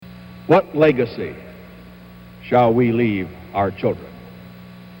What legacy shall we leave our children?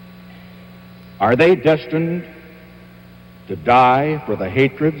 Are they destined to die for the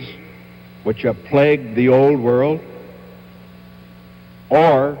hatreds which have plagued the old world?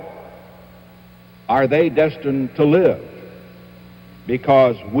 Or are they destined to live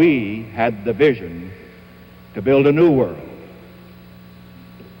because we had the vision to build a new world?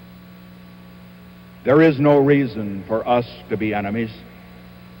 There is no reason for us to be enemies.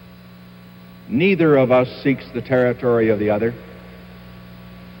 Neither of us seeks the territory of the other.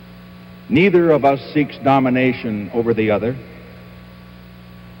 Neither of us seeks domination over the other.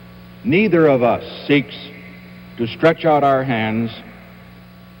 Neither of us seeks to stretch out our hands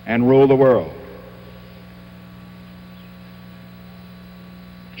and rule the world.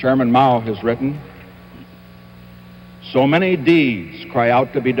 Chairman Mao has written, "So many deeds cry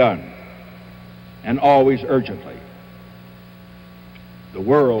out to be done, and always urgently. The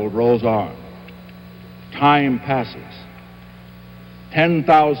world rolls on. Time passes.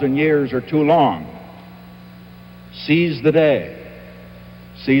 10,000 years are too long. Seize the day.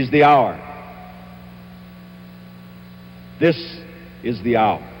 Seize the hour. This is the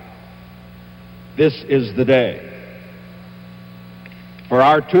hour. This is the day for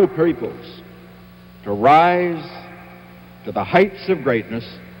our two peoples to rise to the heights of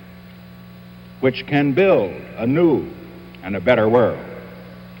greatness which can build a new and a better world."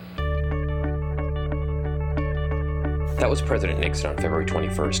 That was President Nixon on February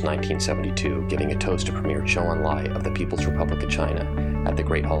 21st, 1972, giving a toast to Premier Zhou Enlai of the People's Republic of China at the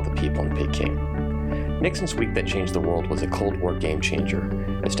Great Hall of the People in Peking. Nixon's week that changed the world was a Cold War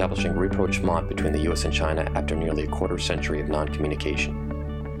game-changer, establishing rapprochement between the U.S. and China after nearly a quarter-century of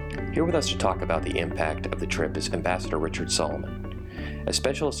non-communication. Here with us to talk about the impact of the trip is Ambassador Richard Solomon. A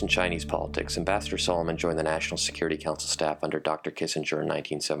specialist in Chinese politics, Ambassador Solomon joined the National Security Council staff under Dr. Kissinger in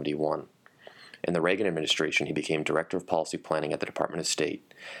 1971. In the Reagan administration, he became Director of Policy Planning at the Department of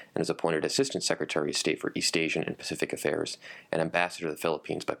State and was appointed Assistant Secretary of State for East Asian and Pacific Affairs and Ambassador to the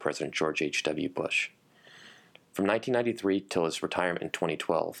Philippines by President George H.W. Bush. From 1993 till his retirement in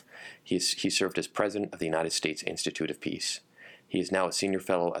 2012, he served as President of the United States Institute of Peace. He is now a Senior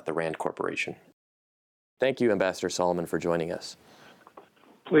Fellow at the RAND Corporation. Thank you, Ambassador Solomon, for joining us.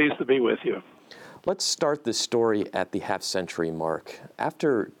 Pleased to be with you. Let's start this story at the half-century mark.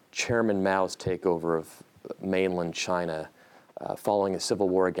 After Chairman Mao's takeover of mainland China, following a civil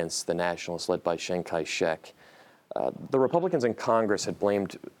war against the nationalists led by Chiang Kai-shek, the Republicans in Congress had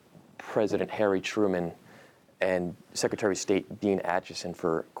blamed President Harry Truman and Secretary of State Dean Acheson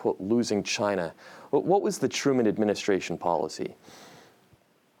for, quote, losing China. What was the Truman administration policy?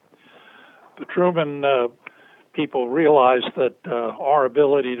 The Truman people realized that our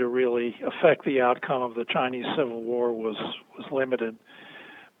ability to really affect the outcome of the Chinese Civil War was limited.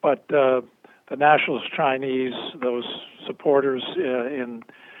 But the nationalist Chinese, those supporters in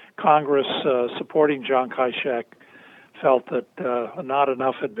Congress supporting Chiang Kai-shek, felt that not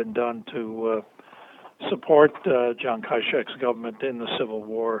enough had been done to support Chiang Kai-shek's government in the Civil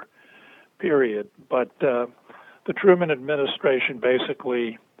War period. But the Truman administration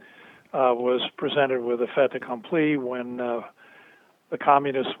basically was presented with a fait accompli when the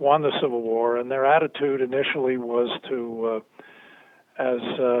communists won the Civil War, and their attitude initially was to, as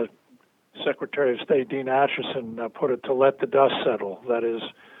Secretary of State Dean Acheson put it, to let the dust settle. That is,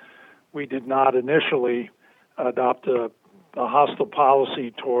 we did not initially adopt a hostile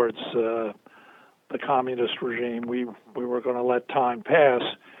policy towards the communist regime. We were going to let time pass,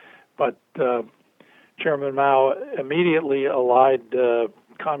 but Chairman Mao immediately allied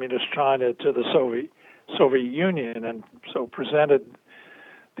Communist China to the Soviet Union, and so presented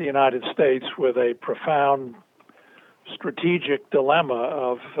the United States with a profound strategic dilemma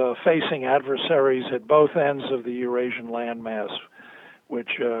of facing adversaries at both ends of the Eurasian landmass, which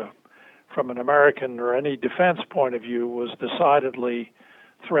from an American or any defense point of view was decidedly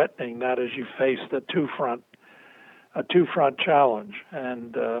threatening. That is, you faced a two-front challenge,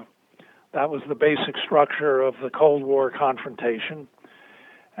 and that was the basic structure of the Cold War confrontation.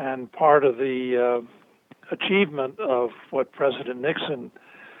 And part of the achievement of what President Nixon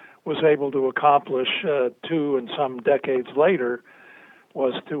was able to accomplish 2 and some decades later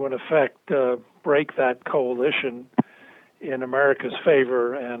was to, in effect, break that coalition in America's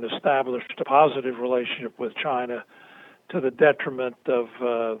favor and establish a positive relationship with China to the detriment of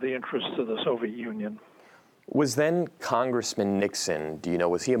the interests of the Soviet Union. Was then Congressman Nixon, do you know,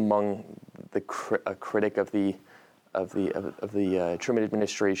 was he among a critic of the Truman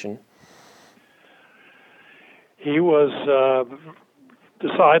administration? He was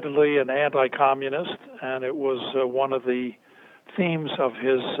decidedly an anti-communist, and it was one of the themes of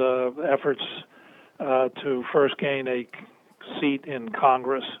his efforts to first gain a seat in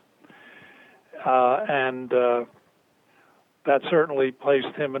Congress, and that certainly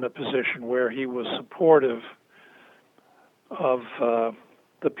placed him in a position where he was supportive of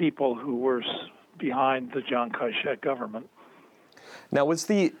the people who were behind the Chiang Kai-shek government. Now, was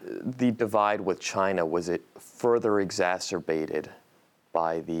the divide with China, was it further exacerbated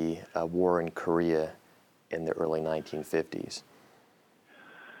by the war in Korea in the early 1950s?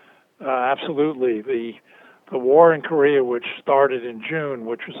 Absolutely. The war in Korea, which started in June,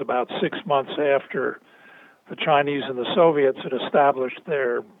 which was about 6 months after the Chinese and the Soviets had established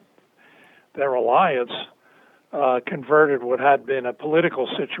their alliance, converted what had been a political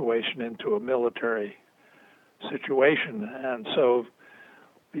situation into a military situation. And so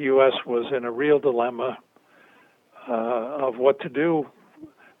the U.S. was in a real dilemma of what to do,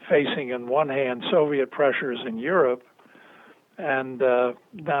 facing on one hand Soviet pressures in Europe, and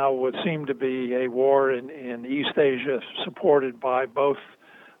now what seemed to be a war in East Asia supported by both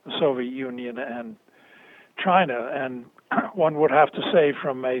the Soviet Union and China. And one would have to say,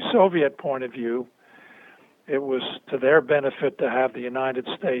 from a Soviet point of view, it was to their benefit to have the United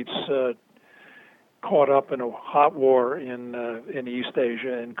States caught up in a hot war in East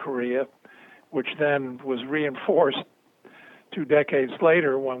Asia, in Korea, which then was reinforced 2 decades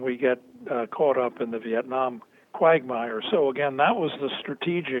later when we get caught up in the Vietnam quagmire. So again, that was the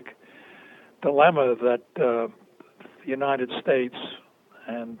strategic dilemma that the United States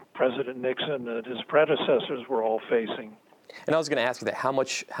and President Nixon and his predecessors were all facing. And I was going to ask you that, how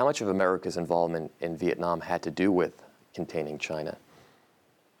much of America's involvement in Vietnam had to do with containing China?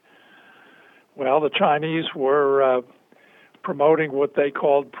 Well, the Chinese were promoting what they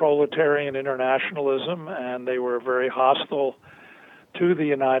called proletarian internationalism, and they were very hostile to the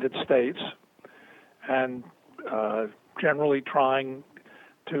United States, and generally trying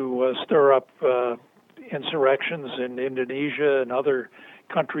to stir up insurrections in Indonesia and other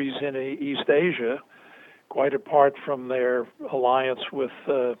countries in East Asia, quite apart from their alliance with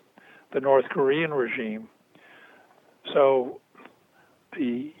the North Korean regime. So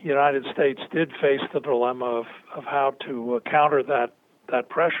the United States did face the dilemma of how to counter that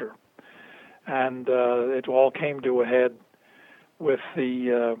pressure. And it all came to a head with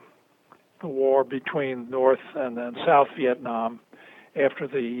the war between North and then South Vietnam after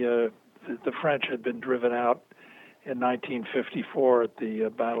the French had been driven out in 1954 at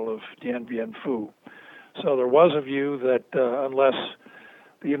the Battle of Dien Bien Phu. So there was a view that unless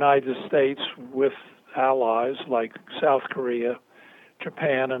the United States, with allies like South Korea,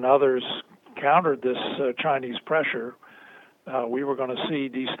 Japan, and others, countered this Chinese pressure, we were going to see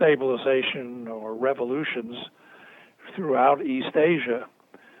destabilization or revolutions throughout East Asia.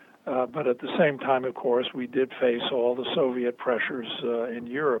 But at the same time, of course, we did face all the Soviet pressures in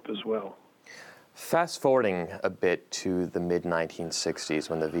Europe as well. Fast forwarding a bit to the mid-1960s,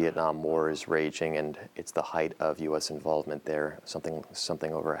 when the Vietnam War is raging and it's the height of U.S. involvement there, something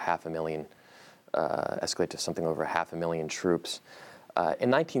over 500,000, escalate to something over 500,000 troops. In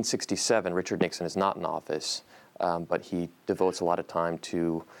 1967, Richard Nixon is not in office, but he devotes a lot of time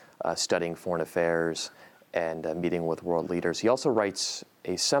to studying foreign affairs and meeting with world leaders. He also writes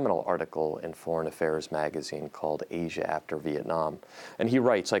a seminal article in Foreign Affairs magazine called Asia After Vietnam. And he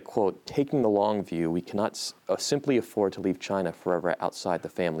writes, I quote, "Taking the long view, we cannot simply afford to leave China forever outside the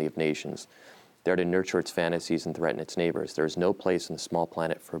family of nations. There to nurture its fantasies and threaten its neighbors. There is no place on the small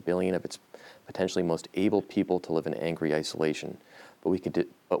planet for 1 billion of its potentially most able people to live in angry isolation. But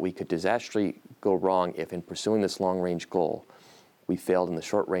we could disastrously go wrong if, in pursuing this long-range goal, we failed in the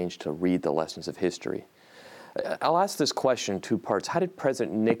short range to read the lessons of history." I'll ask this question in 2 parts. How did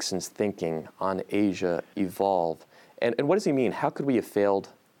President Nixon's thinking on Asia evolve? And what does he mean? How could we have failed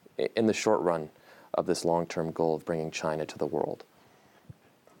in the short run of this long-term goal of bringing China to the world?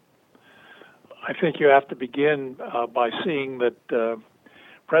 I think you have to begin by seeing that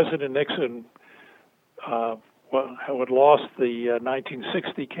President Nixon, who had lost the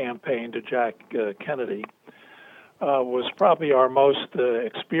 1960 campaign to Jack Kennedy, was probably our most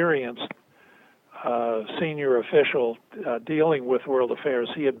experienced senior official dealing with world affairs.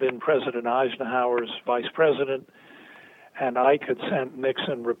 He had been President Eisenhower's vice president, and Ike had sent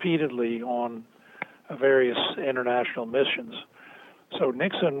Nixon repeatedly on various international missions. So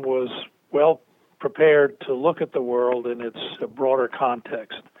Nixon was well prepared to look at the world in its broader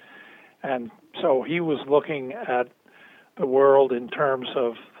context. And so he was looking at the world in terms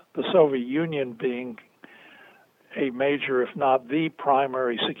of the Soviet Union being a major, if not the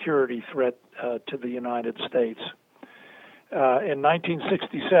primary, security threat to the United States. In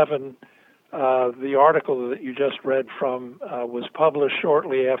 1967, The article that you just read from was published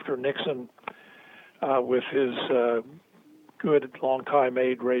shortly after Nixon, with his good longtime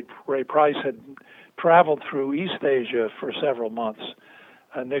aide Ray Price, had traveled through East Asia for several months.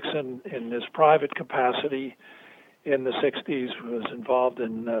 Nixon, in his private capacity in the 60s, was involved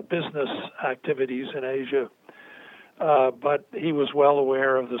in business activities in Asia, but he was well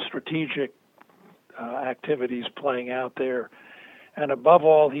aware of the strategic activities playing out there. And above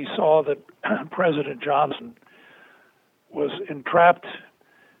all, he saw that President Johnson was entrapped.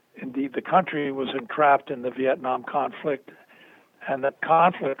 Indeed, the country was entrapped in the Vietnam conflict, and that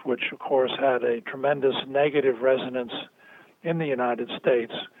conflict, which of course had a tremendous negative resonance in the United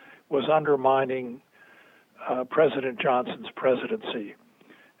States, was undermining President Johnson's presidency.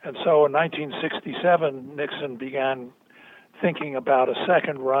 And so in 1967, Nixon began thinking about a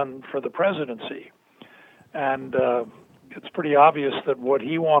second run for the presidency. And it's pretty obvious that what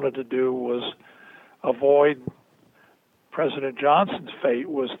he wanted to do was avoid President Johnson's fate,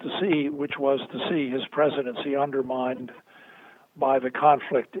 which was to see his presidency undermined by the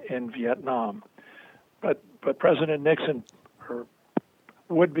conflict in Vietnam. But President Nixon, or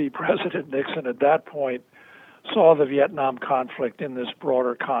would-be President Nixon at that point, saw the Vietnam conflict in this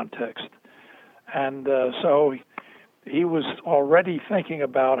broader context. And so he was already thinking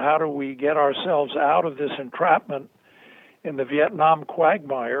about how do we get ourselves out of this entrapment in the Vietnam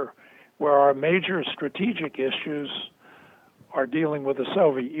quagmire, where our major strategic issues are dealing with the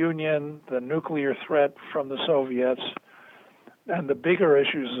Soviet Union, the nuclear threat from the Soviets, and the bigger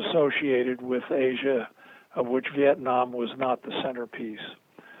issues associated with Asia, of which Vietnam was not the centerpiece.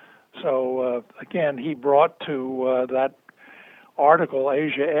 So again, he brought to that article,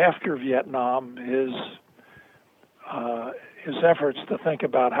 Asia After Vietnam, his efforts to think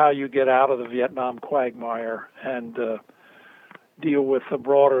about how you get out of the Vietnam quagmire and deal with the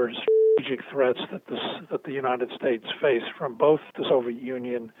broader strategic threats that the United States face from both the Soviet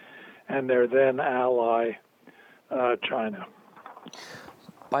Union and their then ally, China.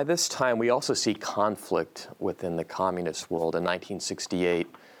 By this time, we also see conflict within the communist world. In 1968,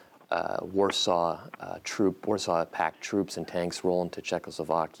 Warsaw packed troops and tanks roll into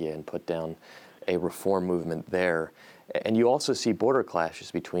Czechoslovakia and put down a reform movement there. And you also see border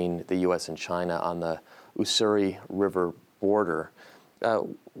clashes between the U.S. and China on the Ussuri River border.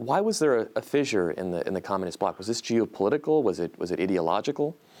 Why was there a fissure in the communist bloc? Was this geopolitical? Was it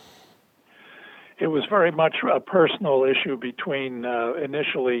ideological? It was very much a personal issue between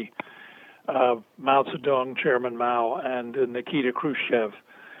initially Mao Zedong, Chairman Mao, and Nikita Khrushchev.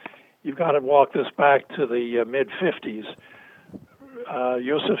 You've got to walk this back to the mid-50s.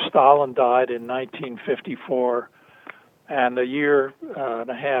 Joseph Stalin died in 1954, and a year and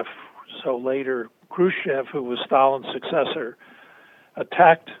a half so later, Khrushchev, who was Stalin's successor,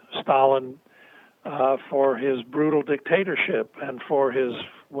 attacked Stalin for his brutal dictatorship and for his,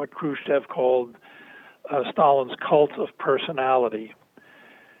 what Khrushchev called Stalin's cult of personality.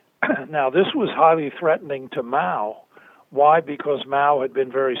 Now, this was highly threatening to Mao. Why? Because Mao had been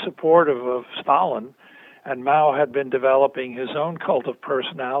very supportive of Stalin, and Mao had been developing his own cult of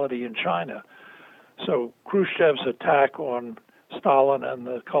personality in China. So Khrushchev's attack on Stalin and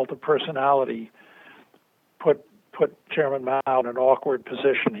the cult of personality put Chairman Mao in an awkward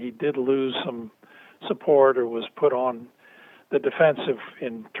position. He did lose some support, or was put on the defensive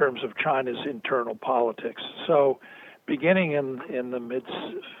in terms of China's internal politics. So beginning in the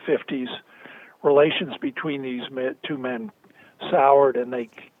mid-50s, relations between these two men soured, and they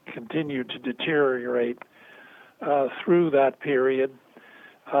continued to deteriorate through that period.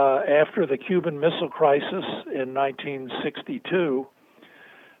 After the Cuban Missile Crisis in 1962,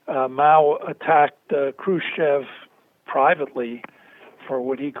 Mao attacked Khrushchev privately for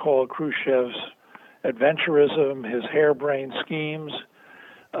what he called Khrushchev's adventurism, his harebrained schemes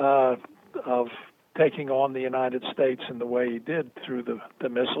of taking on the United States in the way he did through the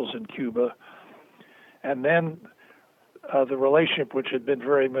missiles in Cuba. And then the relationship, which had been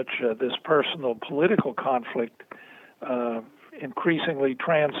very much this personal political conflict, increasingly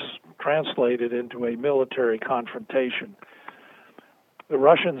translated into a military confrontation. The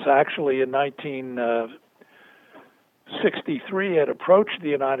Russians actually in 1963 had approached the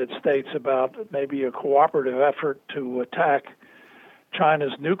United States about maybe a cooperative effort to attack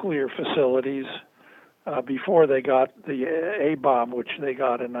China's nuclear facilities before they got the A-bomb, which they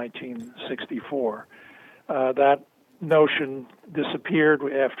got in 1964. That notion disappeared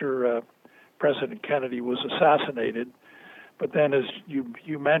after President Kennedy was assassinated. But then, as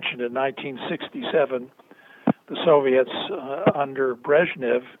you mentioned, in 1967, the Soviets under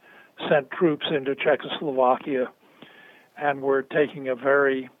Brezhnev sent troops into Czechoslovakia and were taking a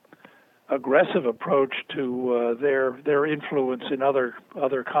very aggressive approach to their influence in other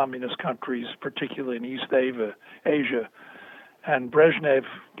communist countries, particularly in East Asia. And Brezhnev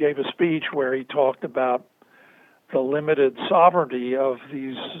gave a speech where he talked about the limited sovereignty of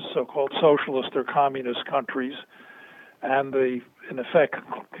these so-called socialist or communist countries, and in effect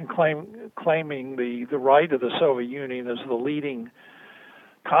claiming the right of the Soviet Union as the leading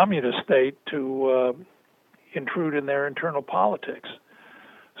communist state to intrude in their internal politics.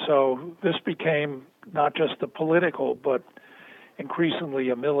 So this became not just a political, but increasingly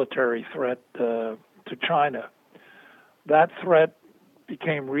a military threat to China. That threat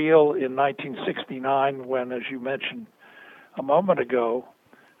became real in 1969 when, as you mentioned a moment ago,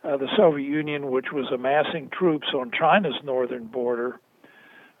 the Soviet Union, which was amassing troops on China's northern border,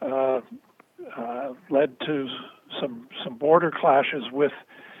 led to some border clashes with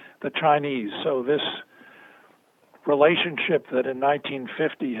the Chinese. So this relationship that in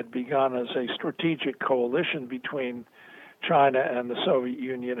 1950 had begun as a strategic coalition between China and the Soviet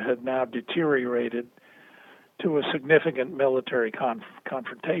Union had now deteriorated to a significant military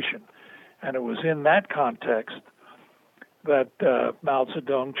confrontation. And it was in that context that Mao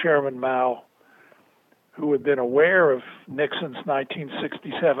Zedong, Chairman Mao, who had been aware of Nixon's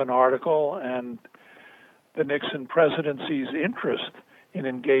 1967 article and the Nixon presidency's interest in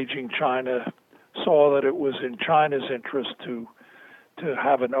engaging China, saw that it was in China's interest to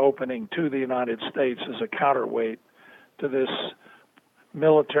have an opening to the United States as a counterweight to this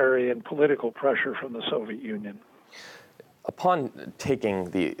military and political pressure from the Soviet Union. Upon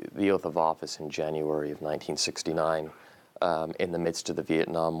taking the oath of office in January of 1969, in the midst of the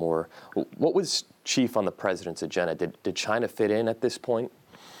Vietnam War, what was chief on the president's agenda? Did China fit in at this point?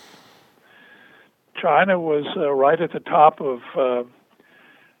 China was right at the top of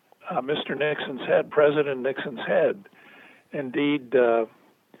Mr. Nixon's head, President Nixon's head. Indeed,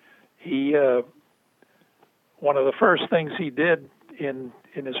 he one of the first things he did in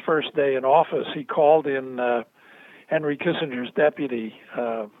his first day in office, he called in Henry Kissinger's deputy,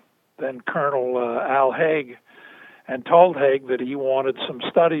 then Colonel Al Haig, and told Haig that he wanted some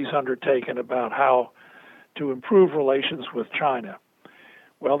studies undertaken about how to improve relations with China.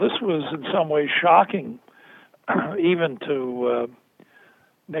 Well, this was in some ways shocking, even to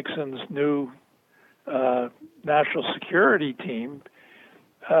Nixon's new national security team,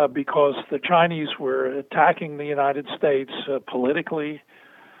 because the Chinese were attacking the United States politically,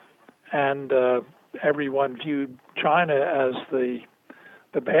 and everyone viewed China as the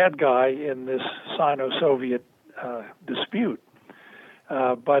bad guy in this Sino-Soviet dispute.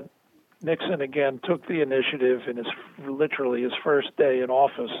 But Nixon again took the initiative in literally his first day in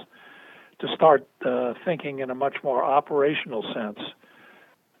office to start thinking in a much more operational sense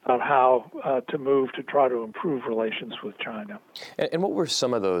on how to move to try to improve relations with China. And what were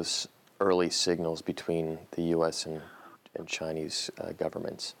some of those early signals between the U.S. and Chinese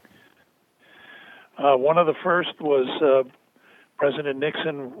governments? One of the first was President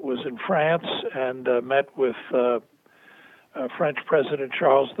Nixon was in France and met with French President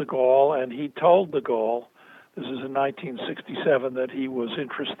Charles de Gaulle, and he told de Gaulle, this is in 1967, that he was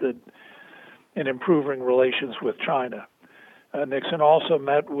interested in improving relations with China. Nixon also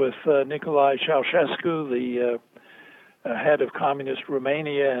met with Nicolae Ceausescu, the head of Communist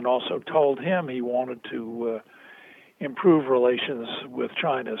Romania, and also told him he wanted to improve relations with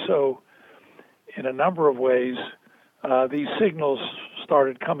China. So in a number of ways, these signals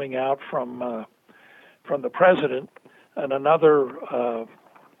started coming out from the president, and another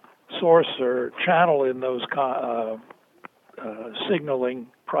source or channel in those signaling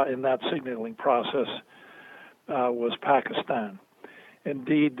process was Pakistan.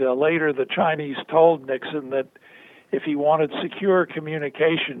 Indeed, later the Chinese told Nixon that if he wanted secure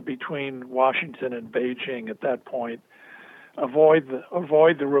communication between Washington and Beijing at that point, avoid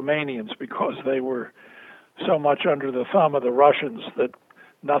the Romanians, because they were so much under the thumb of the Russians that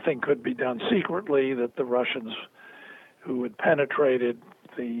nothing could be done secretly, that the Russians who had penetrated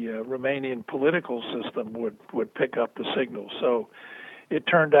the Romanian political system would pick up the signals. So it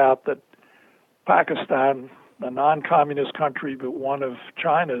turned out that Pakistan, a non-communist country but one of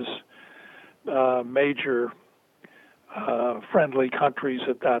China's major friendly countries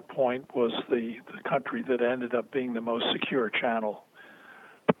at that point, was the country that ended up being the most secure channel.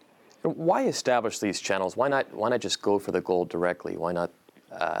 Why establish these channels? Why not just go for the gold directly? Why not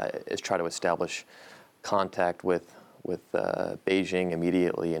try to establish contact with Beijing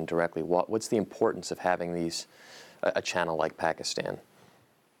immediately and directly? What's the importance of having a channel like Pakistan?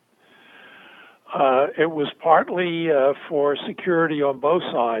 It was partly for security on both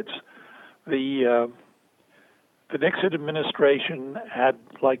sides. The the Nixon administration had,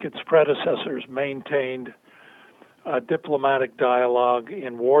 like its predecessors, maintained a diplomatic dialogue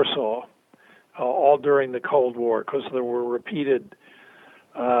in Warsaw, all during the Cold War, because there were repeated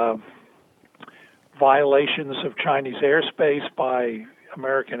violations of Chinese airspace by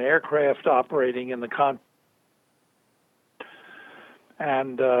American aircraft operating in the continent.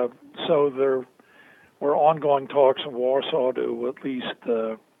 And so there were ongoing talks in Warsaw to at least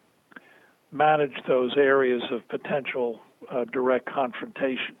manage those areas of potential direct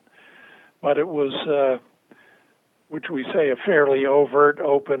confrontation. But it was, which we say, a fairly overt,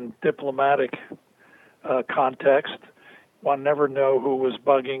 open diplomatic context. One never knew who was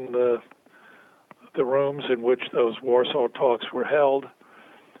bugging the rooms in which those Warsaw talks were held.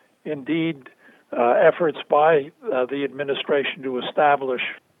 Indeed, efforts by the administration to establish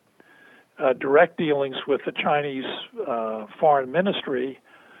direct dealings with the Chinese foreign ministry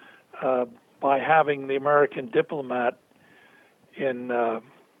by having the American diplomat in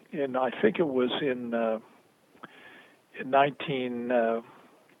I think it was in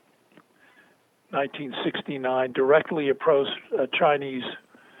 1969, directly approached a Chinese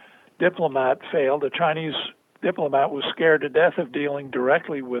diplomat failed. A Chinese diplomat was scared to death of dealing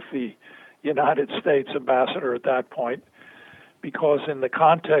directly with the United States ambassador at that point, because in the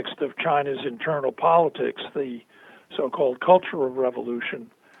context of China's internal politics, the so-called Cultural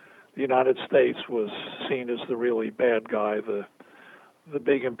Revolution, the United States was seen as the really bad guy, the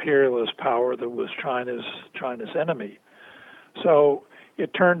big imperialist power that was China's enemy. So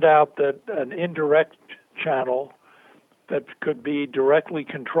it turned out that an indirect channel that could be directly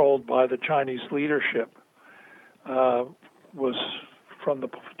controlled by the Chinese leadership was, from the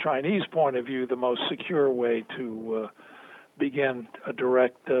Chinese point of view, the most secure way to begin a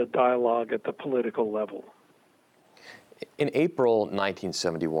direct dialogue at the political level. In April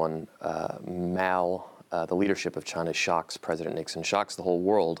 1971, Mao, the leadership of China, shocks President Nixon, shocks the whole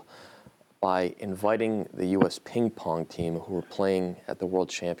world by inviting the U.S. ping pong team who were playing at the World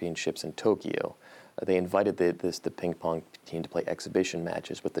Championships in Tokyo. They invited the ping pong team to play exhibition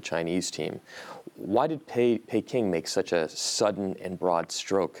matches with the Chinese team. Why did Peking make such a sudden and broad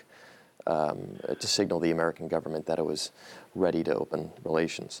stroke to signal the American government that it was ready to open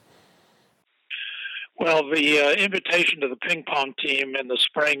relations? Well, the invitation to the ping pong team in the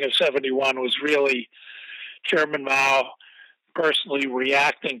spring of '71 was really Chairman Mao personally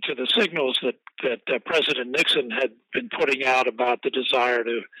reacting to the signals that President Nixon had been putting out about the desire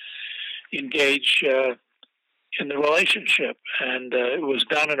to engage in the relationship. And it was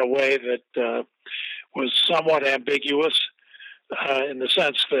done in a way that was somewhat ambiguous in the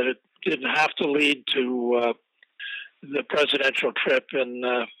sense that it didn't have to lead to the presidential trip in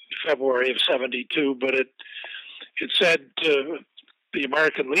February of '72, but it said to the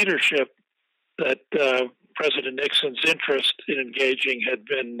American leadership that President Nixon's interest in engaging had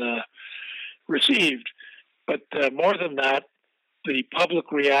been received. But more than that, the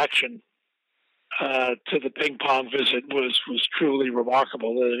public reaction to the ping pong visit was truly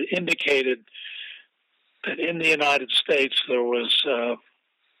remarkable. It indicated that in the United States there was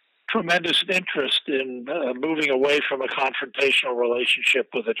tremendous interest in moving away from a confrontational relationship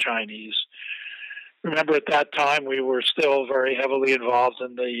with the Chinese. Remember, at that time, we were still very heavily involved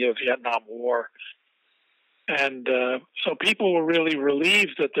in the Vietnam War. And so people were really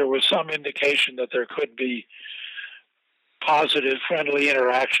relieved that there was some indication that there could be positive, friendly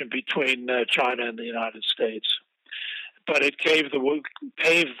interaction between China and the United States. But it paved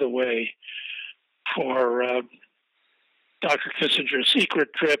the way for Dr. Kissinger's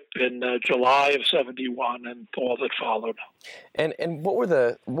secret trip in July of '71 and all that followed. And what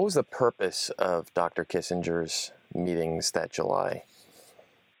was the purpose of Dr. Kissinger's meetings that July?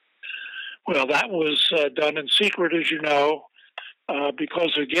 Well, that was done in secret, as you know,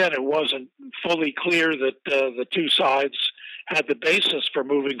 because, again, it wasn't fully clear that the two sides had the basis for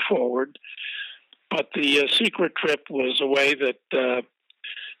moving forward. But the secret trip was a way that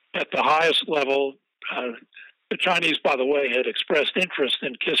at the highest level, the Chinese, by the way, had expressed interest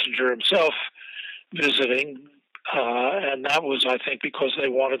in Kissinger himself visiting, and that was, I think, because they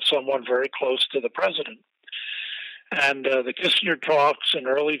wanted someone very close to the president. And the Kissinger talks in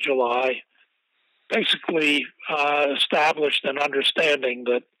early July basically established an understanding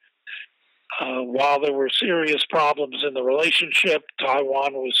that while there were serious problems in the relationship,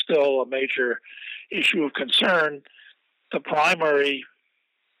 Taiwan was still a major issue of concern. The primary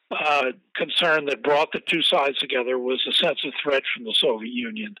concern that brought the two sides together was a sense of threat from the Soviet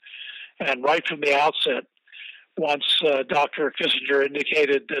Union. And right from the outset, once Dr. Kissinger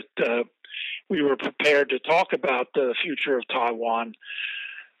indicated that we were prepared to talk about the future of Taiwan,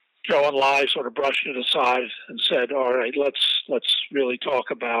 Zhou Enlai sort of brushed it aside and said, "All right, let's really talk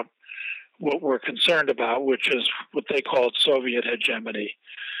about what we're concerned about, which is what they called Soviet hegemony."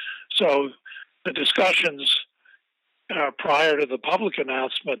 So the discussions prior to the public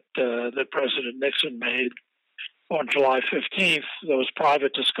announcement that President Nixon made on July 15th, those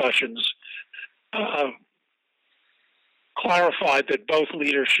private discussions clarified that both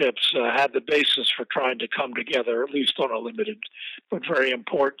leaderships had the basis for trying to come together, at least on a limited but very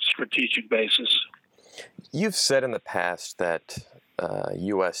important strategic basis. You've said in the past that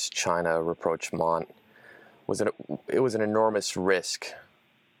U.S.-China rapprochement was an enormous risk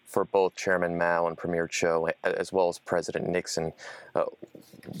for both Chairman Mao and Premier Zhou, as well as President Nixon.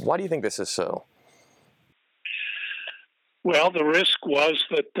 Why do you think this is so? Well, the risk was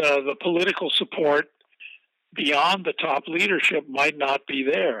that the political support beyond the top leadership might not be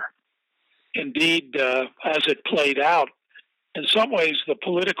there. Indeed, as it played out, in some ways the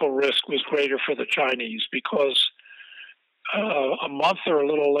political risk was greater for the Chinese because a month or a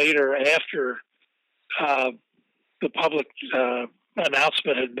little later after the public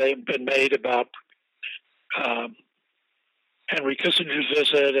announcement had been made about Henry Kissinger's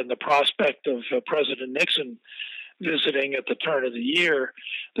visit and the prospect of President Nixon visiting at the turn of the year,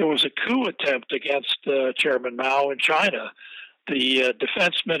 there was a coup attempt against Chairman Mao in China. The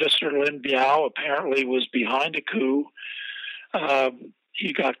defense minister, Lin Biao, apparently was behind a coup.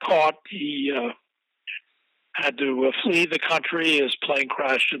 He got caught. He had to flee the country. His plane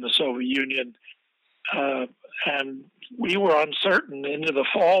crashed in the Soviet Union. And we were uncertain into the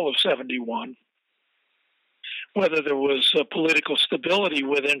fall of 71 whether there was political stability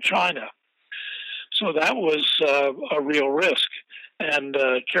within China. So that was a real risk. And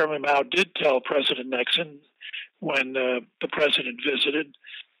Chairman Mao did tell President Nixon when the president visited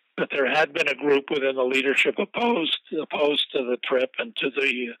that there had been a group within the leadership opposed to the trip and to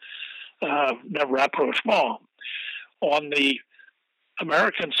the rapprochement. On the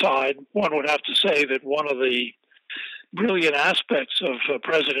American side, one would have to say that one of the brilliant aspects of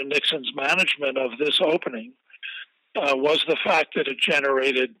President Nixon's management of this opening was the fact that it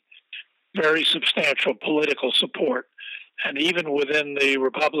generated very substantial political support. And even within the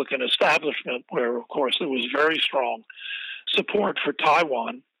Republican establishment, where, of course, there was very strong support for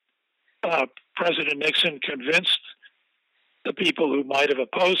Taiwan, President Nixon convinced the people who might have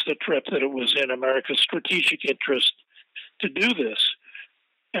opposed the trip that it was in America's strategic interest to do this.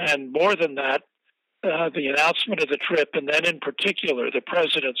 And more than that, the announcement of the trip, and then in particular the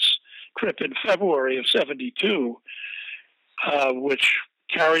president's trip in February of 72, which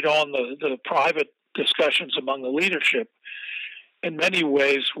carried on the private discussions among the leadership, in many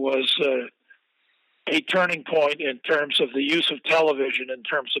ways was a turning point in terms of the use of television, in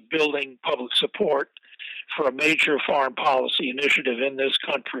terms of building public support for a major foreign policy initiative in this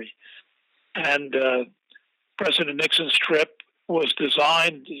country. And President Nixon's trip was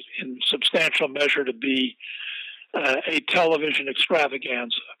designed in substantial measure to be a television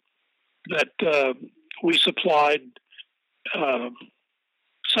extravaganza that we supplied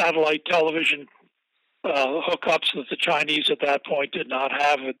satellite television hookups that the Chinese at that point did not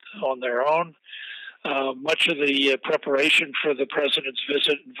have it on their own. Much of the preparation for the president's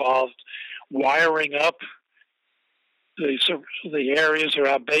visit involved wiring up the areas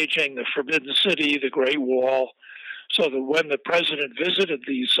around Beijing, the Forbidden City, the Great Wall, so that when the president visited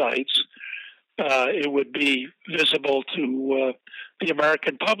these sites, it would be visible to the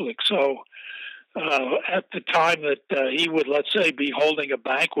American public. So at the time that he would, let's say, be holding a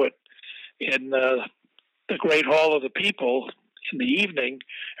banquet in the Great Hall of the People in the evening,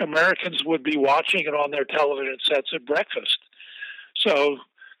 Americans would be watching it on their television sets at breakfast. So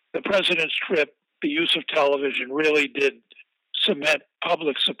the president's trip, the use of television, really did cement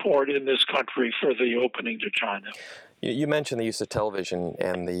public support in this country for the opening to China. You mentioned the use of television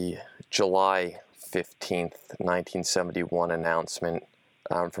and the July 15th, 1971 announcement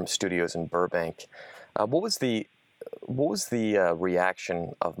from studios in Burbank. What was the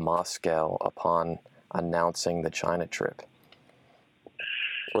reaction of Moscow upon announcing the China trip,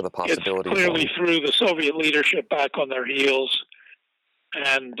 or the possibility? It clearly threw the Soviet leadership back on their heels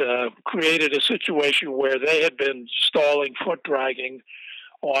and created a situation where they had been stalling, foot-dragging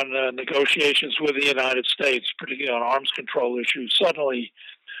on negotiations with the United States, particularly on arms control issues. Suddenly,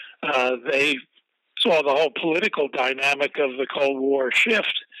 they saw the whole political dynamic of the Cold War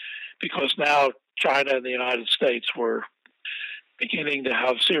shift, because now China and the United States were beginning to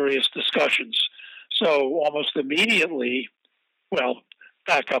have serious discussions. So almost immediately, well,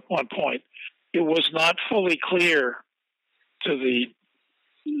 back up one point, it was not fully clear to the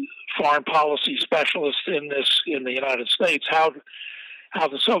foreign policy specialists in the United States how how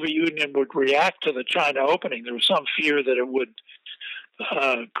the Soviet Union would react to the China opening. There was some fear that it would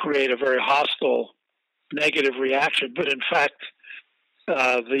create a very hostile, negative reaction, but in fact,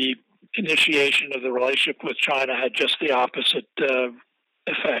 the initiation of the relationship with China had just the opposite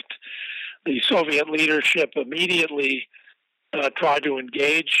effect. The Soviet leadership immediately tried to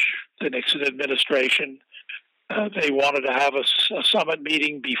engage the Nixon administration. They wanted to have a summit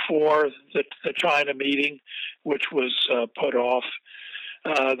meeting before the China meeting, which was put off.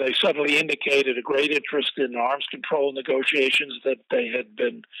 They suddenly indicated a great interest in arms control negotiations that they had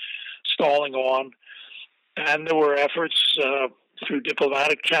been stalling on. And there were efforts through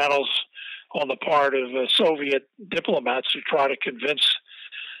diplomatic channels on the part of Soviet diplomats to try to convince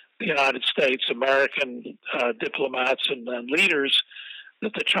the United States, American diplomats and leaders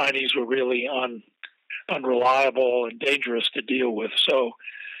that the Chinese were really unreliable and dangerous to deal with. So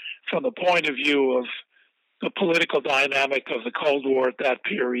from the point of view of the political dynamic of the Cold War at that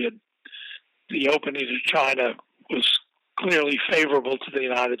period, the opening to China was clearly favorable to the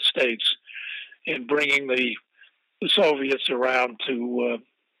United States in bringing the Soviets around to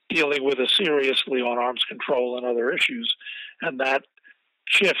dealing with us seriously on arms control and other issues. And that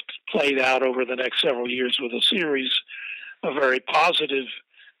shift played out over the next several years with a series of very positive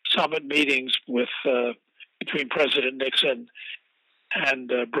summit meetings with between President Nixon and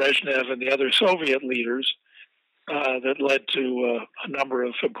Brezhnev and the other Soviet leaders that led to a number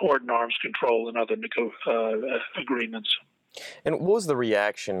of important arms control and other agreements. And what was the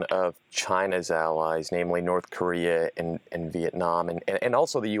reaction of China's allies, namely North Korea and Vietnam, and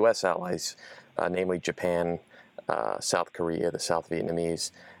also the U.S. allies, namely Japan, South Korea, the South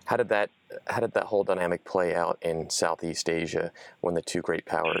Vietnamese? How did that whole dynamic play out in Southeast Asia when the two great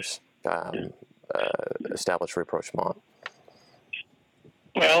powers established rapprochement?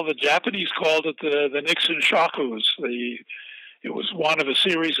 Well, the Japanese called it the Nixon Shakus. It was one of a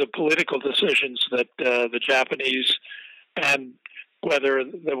series of political decisions that the Japanese, and whether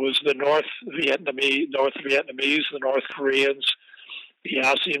there was the North Vietnamese, the North Koreans, the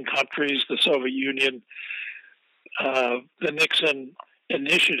ASEAN countries, the Soviet Union, the Nixon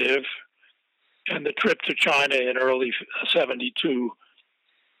initiative, and the trip to China in early '72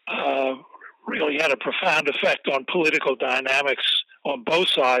 really had a profound effect on political dynamics on both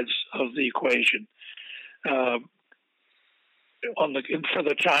sides of the equation. For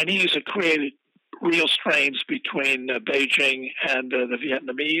the Chinese, it created real strains between Beijing and the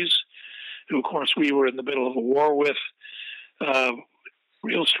Vietnamese, who, of course, we were in the middle of a war with.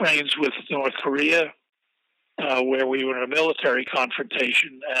 Real strains with North Korea, where we were in a military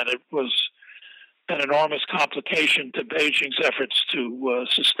confrontation, and it was an enormous complication to Beijing's efforts to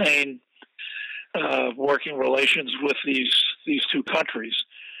sustain working relations with these two countries.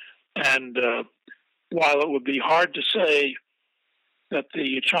 And while it would be hard to say that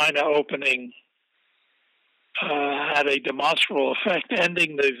the China opening had a demonstrable effect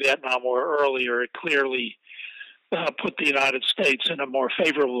ending the Vietnam War earlier, it clearly put the United States in a more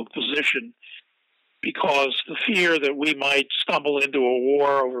favorable position, because the fear that we might stumble into a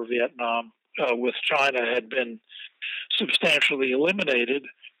war over Vietnam with China had been substantially eliminated,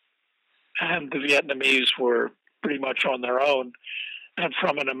 and the Vietnamese were pretty much on their own. And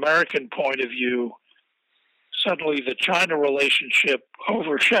from an American point of view, suddenly the China relationship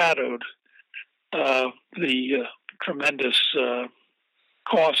overshadowed the tremendous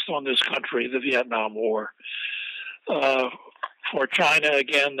cost on this country, the Vietnam War. For China,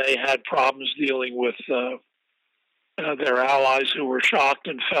 again, they had problems dealing with their allies who were shocked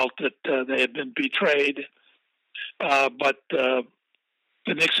and felt that they had been betrayed. But the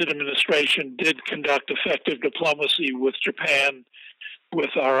Nixon administration did conduct effective diplomacy with Japan,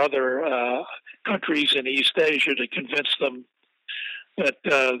 with our other countries in East Asia, to convince them that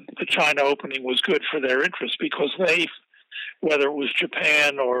the China opening was good for their interests, because they, whether it was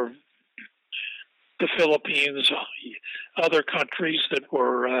Japan or the Philippines, other countries that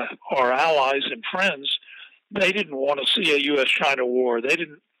were our allies and friends, they didn't want to see a U.S.-China war. They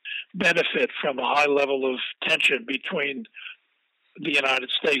didn't benefit from a high level of tension between the United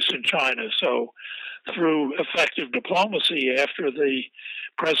States and China. So through effective diplomacy after the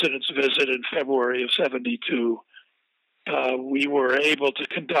president's visit in February of '72, we were able to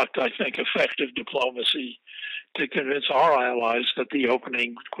conduct, I think, effective diplomacy to convince our allies that the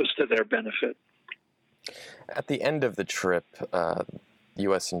opening was to their benefit. At the end of the trip,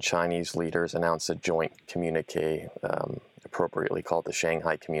 U.S. and Chinese leaders announced a joint communique, appropriately called the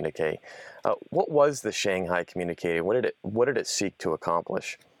Shanghai Communique. What was the Shanghai Communique? What did it seek to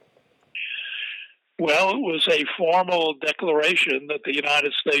accomplish? Well, it was a formal declaration that the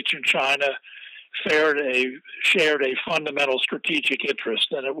United States and China shared a fundamental strategic interest,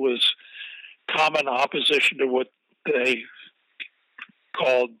 and it was common opposition to what they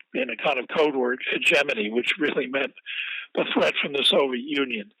called, in a kind of code word, hegemony, which really meant the threat from the Soviet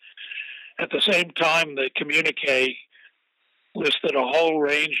Union. At the same time, the communique listed a whole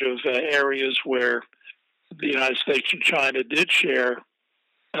range of areas where the United States and China did share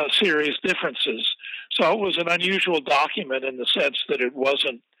serious differences. So it was an unusual document in the sense that it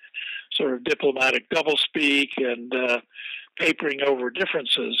wasn't sort of diplomatic doublespeak and papering over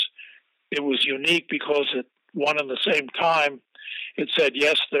differences. It was unique because at one and the same time, it said,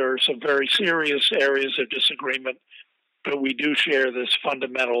 yes, there are some very serious areas of disagreement, but we do share this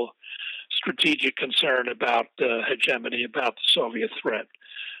fundamental strategic concern about hegemony, about the Soviet threat.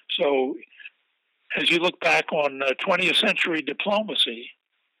 So as you look back on 20th century diplomacy,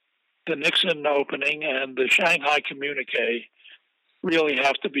 the Nixon opening and the Shanghai communique really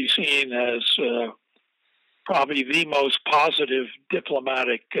have to be seen as probably the most positive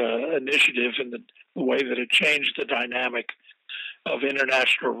diplomatic initiative in the way that it changed the dynamic of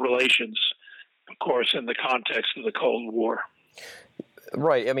international relations, of course, in the context of the Cold War.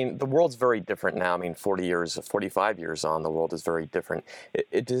 Right. I mean, the world's very different now. I mean, 45 years on, the world is very different.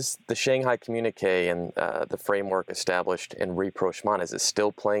 It is the Shanghai Communique and the framework established in rapprochement. Is it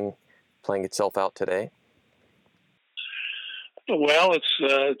still playing itself out today? Well,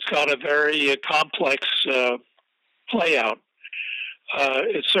 it's got a very complex play out.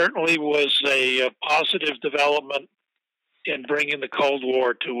 It certainly was a positive development in bringing the Cold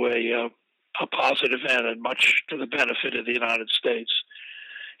War to a positive end, and much to the benefit of the United States.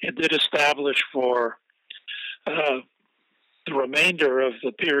 It did establish for the remainder of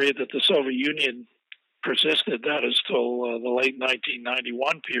the period that the Soviet Union persisted, that is till the late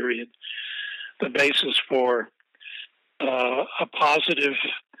 1991 period, the basis for a positive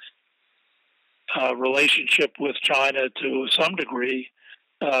relationship with China to some degree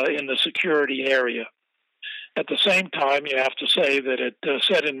in the security area. At the same time, you have to say that it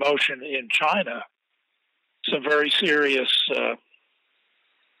set in motion in China some very serious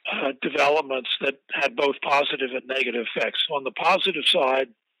developments that had both positive and negative effects. On the positive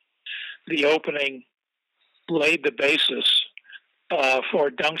side, the opening laid the basis for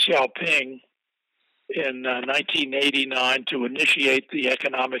Deng Xiaoping in 1989 to initiate the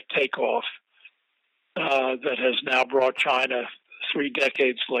economic takeoff that has now brought China 3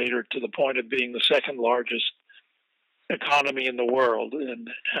 decades later to the point of being the second largest economy in the world. And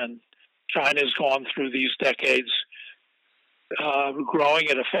China has gone through these decades growing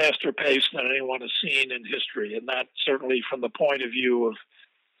at a faster pace than anyone has seen in history. And that certainly from the point of view of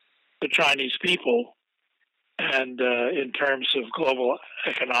the Chinese people and in terms of global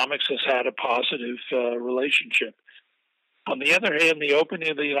economics has had a positive relationship. On the other hand, the opening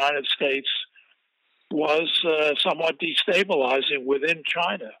of the United States was somewhat destabilizing within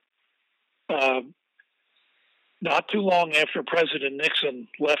China. Not too long after President Nixon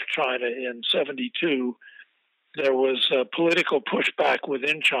left China in 1972, there was a political pushback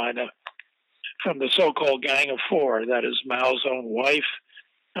within China from the so-called Gang of Four, that is Mao's own wife,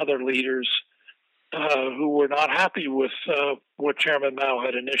 other leaders who were not happy with what Chairman Mao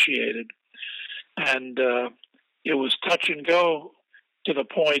had initiated. And it was touch and go to the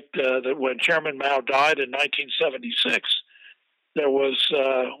point that when Chairman Mao died in 1976, there was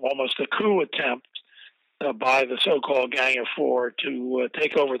almost a coup attempt by the so-called Gang of Four to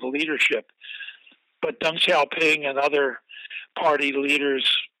take over the leadership. But Deng Xiaoping and other party leaders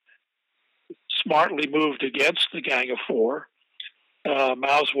smartly moved against the Gang of Four.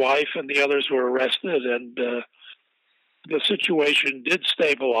 Mao's wife and the others were arrested, and the situation did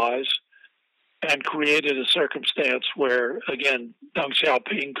stabilize and created a circumstance where, again, Deng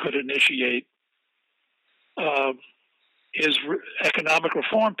Xiaoping could initiate his economic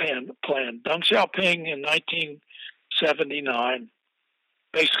reform plan. Deng Xiaoping in 1979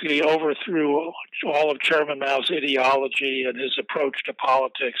 basically overthrew all of Chairman Mao's ideology and his approach to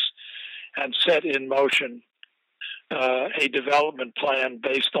politics and set in motion a development plan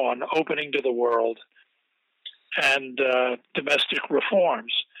based on opening to the world and domestic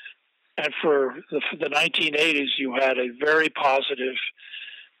reforms. And for the 1980s, you had a very positive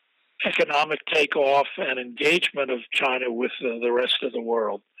economic takeoff and engagement of China with the rest of the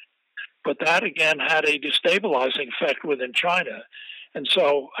world. But that, again, had a destabilizing effect within China. And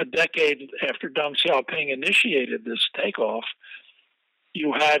so a decade after Deng Xiaoping initiated this takeoff,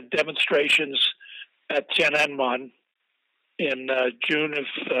 you had demonstrations at Tiananmen in June of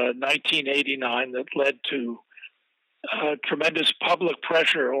 1989 that led to tremendous public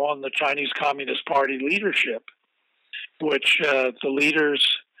pressure on the Chinese Communist Party leadership, which the leaders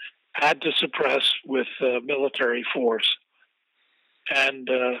had to suppress with military force. And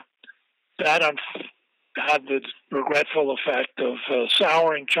that had the regretful effect of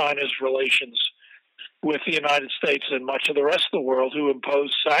souring China's relations with the United States and much of the rest of the world, who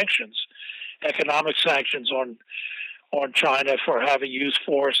imposed sanctions, economic sanctions on China for having used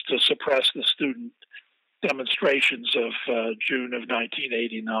force to suppress the student demonstrations of June of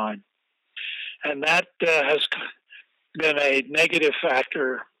 1989. And that has been a negative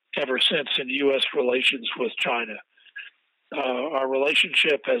factor ever since in U.S. relations with China. Our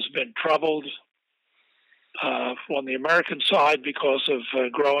relationship has been troubled on the American side because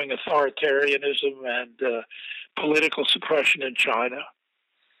of growing authoritarianism and political suppression in China.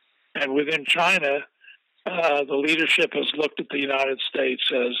 And within China, the leadership has looked at the United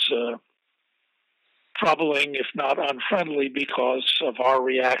States as troubling, if not unfriendly, because of our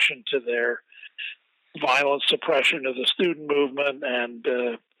reaction to their violent suppression of the student movement and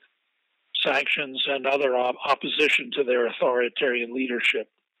sanctions and other opposition to their authoritarian leadership.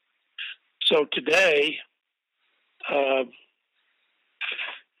 So today,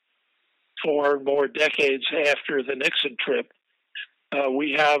 4 more decades after the Nixon trip,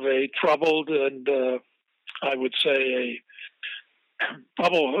 we have a troubled and I would say a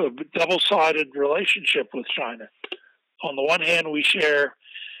double-sided relationship with China. On the one hand, we share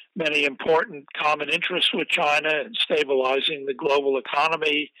many important common interests with China in stabilizing the global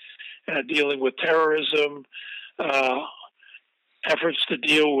economy, dealing with terrorism, efforts to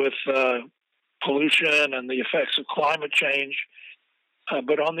deal with pollution and the effects of climate change.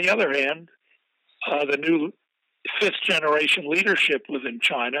 But on the other hand, the new 5th generation leadership within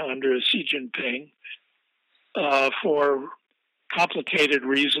China under Xi Jinping, for complicated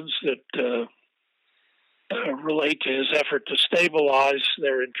reasons that relate to his effort to stabilize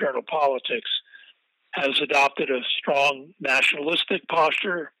their internal politics, has adopted a strong nationalistic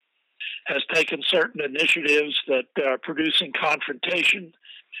posture, has taken certain initiatives that are producing confrontation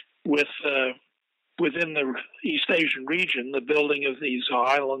with within the East Asian region, the building of these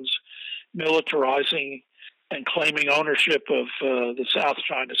islands, militarizing and claiming ownership of the South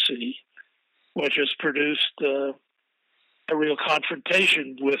China Sea, which has produced a real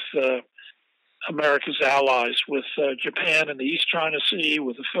confrontation with America's allies, with Japan in the East China Sea,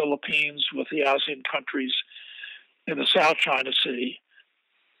 with the Philippines, with the ASEAN countries in the South China Sea.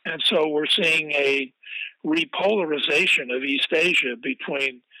 And so we're seeing a repolarization of East Asia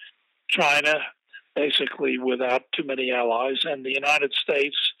between China, basically without too many allies, and the United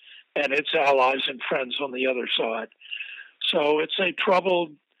States and its allies and friends on the other side. So it's a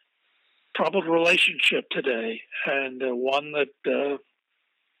troubled relationship today, and one that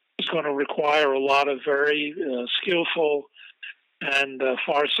is going to require a lot of very skillful and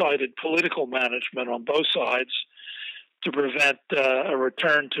far-sighted political management on both sides to prevent a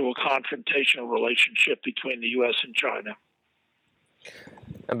return to a confrontational relationship between the U.S. and China.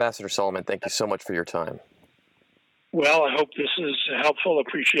 Ambassador Solomon, thank you so much for your time. Well, I hope this is helpful.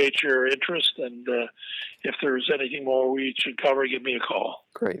 Appreciate your interest, and if there's anything more we should cover, give me a call.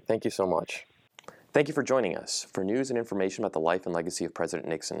 Great. Thank you so much. Thank you for joining us. For news and information about the life and legacy of President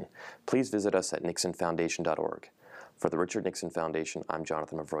Nixon, please visit us at nixonfoundation.org. For the Richard Nixon Foundation, I'm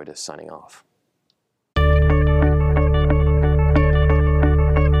Jonathan Mavroidis, signing off.